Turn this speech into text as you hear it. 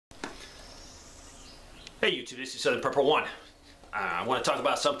Hey YouTube, this is Southern Prepper 1. I want to talk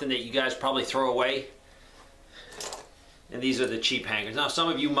about something that you guys probably throw away. And these are the cheap hangers. Now some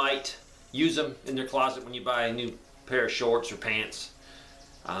of you might use them in their closet when you buy a new pair of shorts or pants.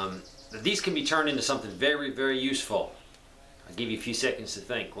 These can be turned into something very, very useful. I'll give you a few seconds to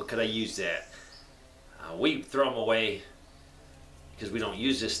think. What could I use that? We throw them away because we don't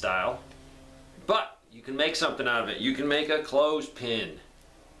use this style. But you can make something out of it. You can make a clothespin.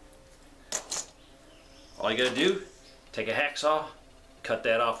 All you gotta do, take a hacksaw, cut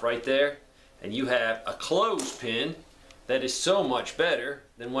that off right there, and you have a clothespin that is so much better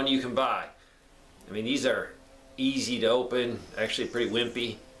than one you can buy. I mean, these are easy to open, actually pretty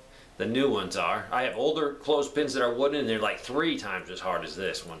wimpy. The new ones are. I have older clothespins that are wooden and they're like 3 times as hard as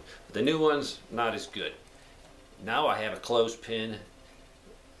this one. But the new ones, not as good. Now I have a clothespin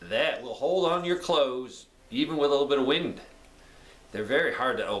that will hold on your clothes even with a little bit of wind. They're very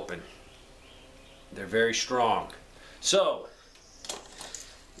hard to open. They're very strong. So,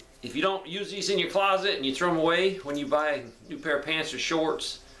 if you don't use these in your closet and you throw them away when you buy a new pair of pants or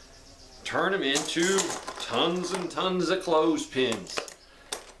shorts, turn them into tons and tons of clothespins.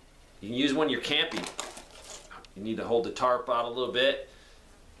 You can use when you're camping. You need to hold the tarp out a little bit,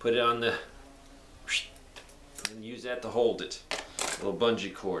 put it on the, and use that to hold it. A little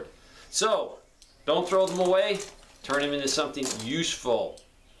bungee cord. So, don't throw them away. Turn them into something useful.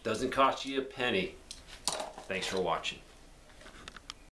 Doesn't cost you a penny. Thanks for watching.